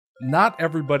Not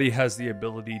everybody has the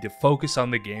ability to focus on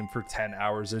the game for 10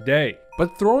 hours a day,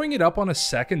 but throwing it up on a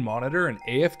second monitor and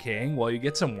AFKing while you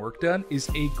get some work done is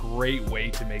a great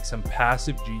way to make some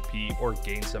passive GP or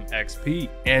gain some XP.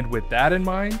 And with that in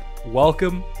mind,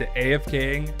 welcome to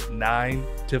AFKing 9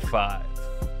 to 5.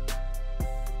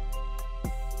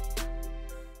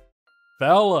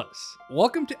 Fellas,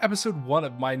 welcome to episode 1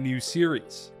 of my new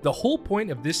series. The whole point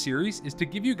of this series is to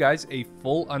give you guys a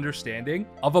full understanding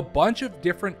of a bunch of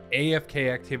different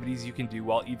AFK activities you can do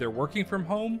while either working from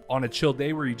home, on a chill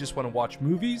day where you just want to watch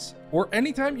movies, or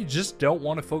anytime you just don't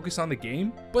want to focus on the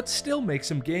game, but still make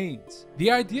some gains. The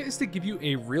idea is to give you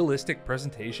a realistic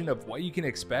presentation of what you can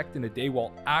expect in a day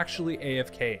while actually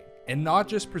AFKing, and not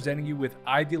just presenting you with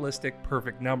idealistic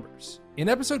perfect numbers. In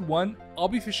episode 1, I'll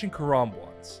be fishing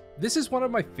Karambwans. This is one of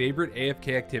my favorite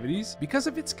AFK activities because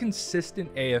of its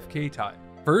consistent AFK time.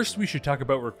 First, we should talk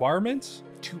about requirements.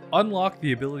 To unlock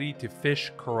the ability to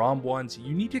fish Karambwans,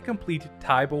 you need to complete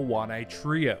Taibo Wanai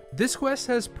Trio. This quest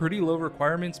has pretty low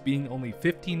requirements, being only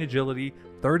 15 agility,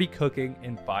 30 cooking,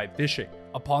 and 5 fishing.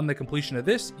 Upon the completion of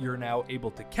this, you're now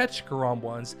able to catch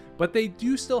Karambwans, but they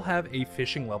do still have a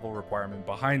fishing level requirement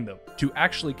behind them. To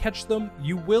actually catch them,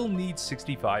 you will need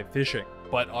 65 fishing.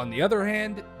 But on the other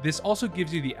hand, this also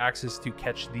gives you the access to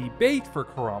catch the bait for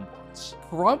Karambwans.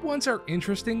 Karambwans are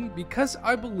interesting because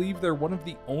I believe they're one of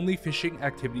the only fishing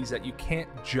activities that you can't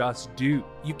just do.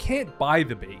 You can't buy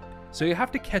the bait, so you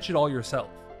have to catch it all yourself.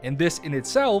 And this in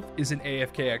itself is an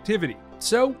AFK activity.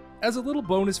 So, as a little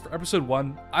bonus for episode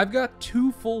 1, I've got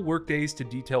 2 full work days to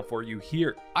detail for you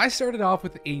here. I started off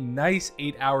with a nice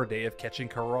 8-hour day of catching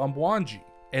Karambwanji,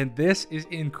 and this is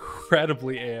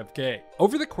incredibly AFK.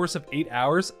 Over the course of 8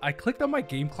 hours, I clicked on my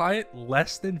game client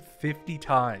less than 50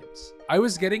 times. I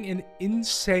was getting an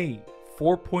insane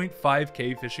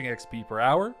 4.5k fishing XP per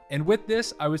hour, and with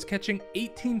this, I was catching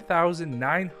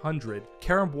 18,900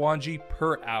 Karambwanji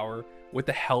per hour with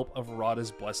the help of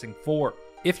Rada's Blessing 4.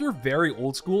 If you're very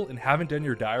old school and haven't done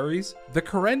your diaries, the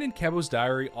Karen and Kebo's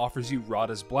diary offers you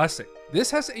Rada's Blessing.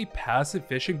 This has a passive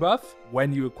fishing buff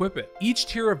when you equip it. Each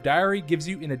tier of diary gives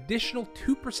you an additional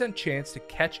 2% chance to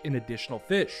catch an additional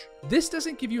fish. This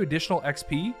doesn't give you additional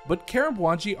XP, but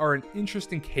Karambwanji are an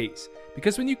interesting case,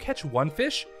 because when you catch one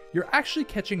fish, you're actually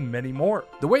catching many more.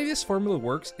 The way this formula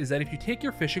works is that if you take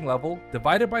your fishing level,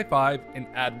 divide it by 5, and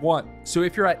add 1. So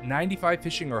if you're at 95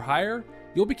 fishing or higher,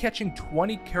 you'll be catching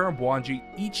 20 Karambwanji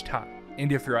each time.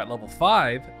 And if you're at level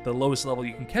 5, the lowest level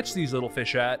you can catch these little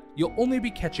fish at, you'll only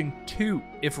be catching 2.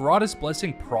 If Rada's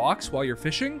Blessing procs while you're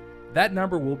fishing, that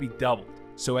number will be doubled.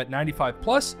 So at 95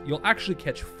 plus, you'll actually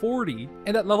catch 40,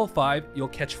 and at level 5, you'll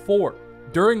catch 4.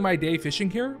 During my day fishing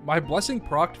here, my blessing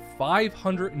procced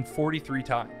 543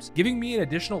 times, giving me an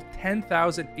additional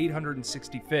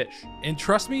 10,860 fish. And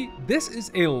trust me, this is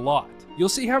a lot. You'll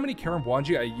see how many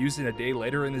Karambwanji I used in a day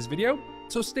later in this video,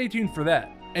 so stay tuned for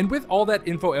that. And with all that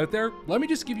info out there, let me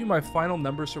just give you my final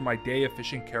numbers for my day of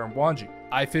fishing Karambwanji.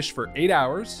 I fished for 8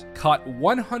 hours, caught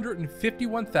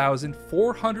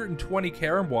 151,420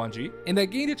 Karambwanji, and I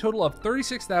gained a total of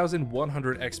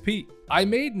 36,100 XP. I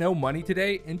made no money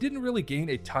today and didn't really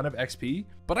gain a ton of XP,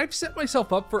 but I've set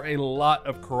myself up for a lot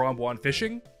of Karambwan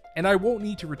fishing, and I won't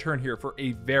need to return here for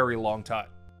a very long time.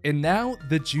 And now,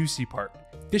 the juicy part.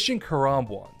 Fishing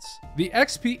Karambwans. The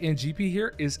XP and GP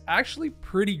here is actually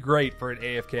pretty great for an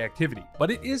AFK activity, but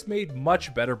it is made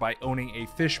much better by owning a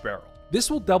fish barrel.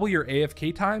 This will double your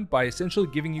AFK time by essentially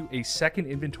giving you a second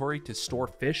inventory to store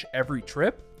fish every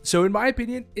trip. So in my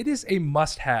opinion, it is a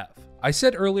must-have. I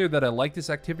said earlier that I like this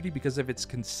activity because of its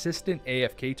consistent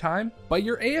AFK time, but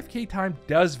your AFK time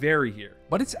does vary here,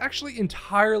 but it's actually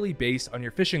entirely based on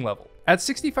your fishing level. At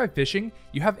 65 fishing,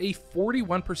 you have a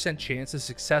 41% chance to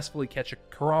successfully catch a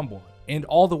Karambwan, and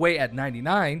all the way at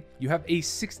 99, you have a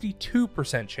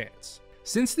 62% chance.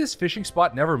 Since this fishing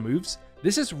spot never moves,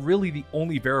 this is really the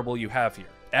only variable you have here.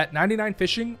 At 99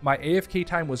 fishing, my AFK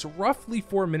time was roughly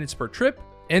 4 minutes per trip,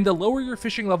 and the lower your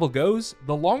fishing level goes,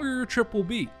 the longer your trip will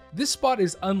be. This spot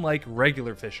is unlike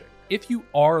regular fishing. If you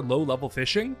are low level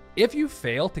fishing, if you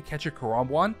fail to catch a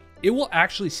Karambwan, it will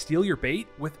actually steal your bait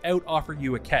without offering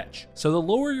you a catch. So the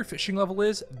lower your fishing level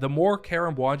is, the more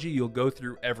Karambwanji you'll go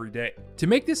through every day. To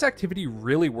make this activity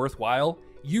really worthwhile,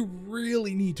 you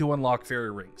really need to unlock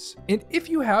fairy rings. And if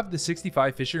you have the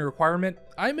 65 fishing requirement,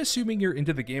 I'm assuming you're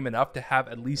into the game enough to have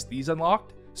at least these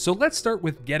unlocked. So let's start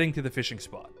with getting to the fishing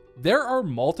spot. There are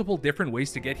multiple different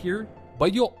ways to get here,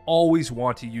 but you'll always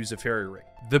want to use a fairy ring.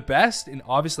 The best and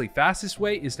obviously fastest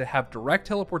way is to have direct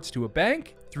teleports to a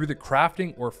bank through the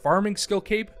crafting or farming skill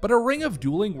cape, but a ring of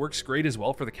dueling works great as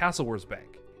well for the Castle Wars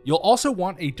bank. You'll also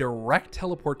want a direct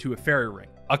teleport to a fairy ring.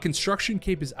 A construction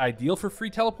cape is ideal for free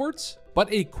teleports,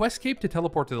 but a quest cape to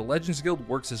teleport to the Legends Guild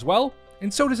works as well,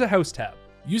 and so does a house tab.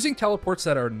 Using teleports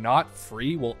that are not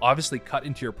free will obviously cut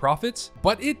into your profits,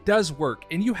 but it does work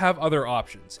and you have other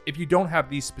options if you don't have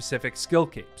these specific skill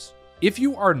capes. If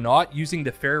you are not using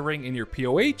the fairy ring in your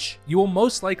POH, you will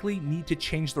most likely need to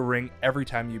change the ring every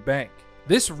time you bank.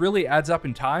 This really adds up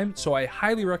in time, so I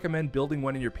highly recommend building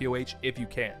one in your POH if you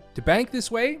can. To bank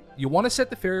this way, you want to set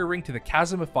the fairy ring to the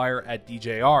Chasm of Fire at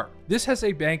DJR. This has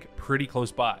a bank pretty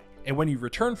close by, and when you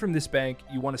return from this bank,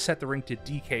 you want to set the ring to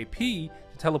DKP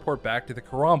to teleport back to the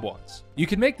Karambwans. You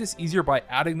can make this easier by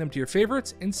adding them to your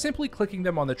favorites and simply clicking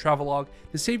them on the travelogue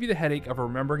to save you the headache of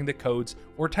remembering the codes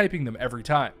or typing them every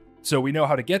time. So we know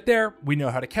how to get there, we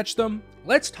know how to catch them.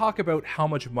 Let's talk about how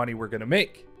much money we're going to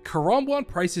make. Karambwan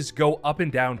prices go up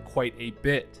and down quite a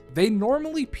bit. They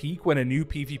normally peak when a new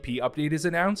PvP update is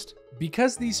announced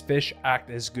because these fish act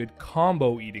as good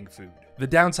combo eating food. The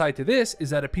downside to this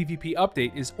is that a PvP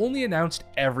update is only announced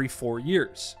every 4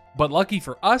 years. But lucky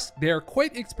for us, they are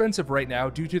quite expensive right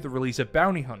now due to the release of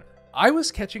Bounty Hunter. I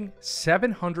was catching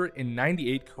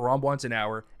 798 Karambwans an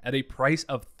hour at a price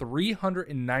of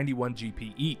 391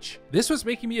 GP each. This was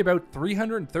making me about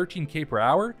 313k per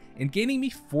hour and gaining me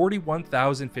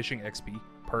 41,000 fishing XP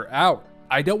per hour.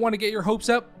 I don't want to get your hopes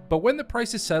up, but when the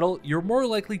prices settle, you're more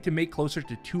likely to make closer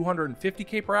to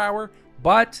 250k per hour,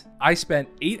 but I spent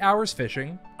 8 hours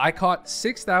fishing, I caught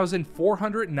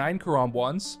 6,409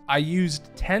 Karambwans, I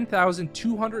used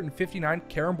 10,259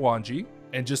 Karambwanji,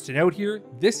 and just to note here,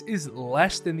 this is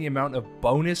less than the amount of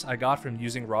bonus I got from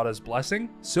using Radha's Blessing,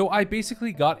 so I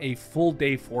basically got a full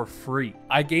day for free.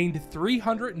 I gained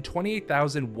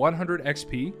 328,100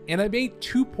 XP, and I made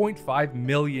 2.5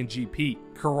 million GP.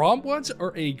 Karambwans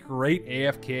are a great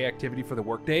AFK activity for the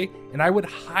workday, and I would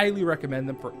highly recommend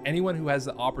them for anyone who has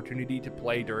the opportunity to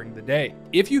play during the day.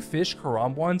 If you fish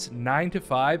Karambwans 9 to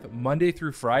 5 Monday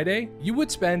through Friday, you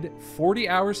would spend 40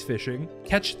 hours fishing,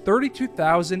 catch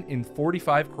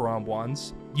 32,045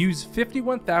 Karambwans, use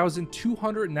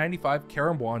 51,295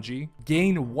 Karambwanji,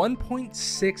 gain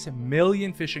 1.6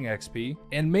 million fishing XP,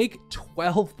 and make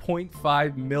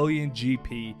 12.5 million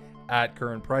GP at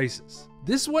current prices.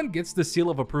 This one gets the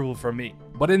seal of approval from me,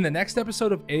 but in the next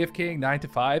episode of AFKing 9 to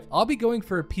 5, I'll be going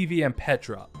for a PVM pet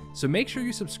drop, so make sure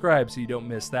you subscribe so you don't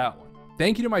miss that one.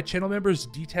 Thank you to my channel members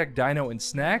Dtech, Dino, and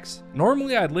Snacks.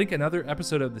 Normally I'd link another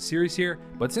episode of the series here,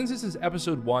 but since this is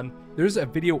episode 1, there's a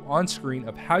video on screen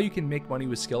of how you can make money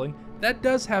with skilling that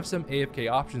does have some AFK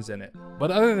options in it.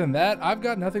 But other than that, I've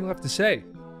got nothing left to say,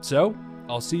 so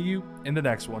I'll see you in the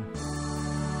next one.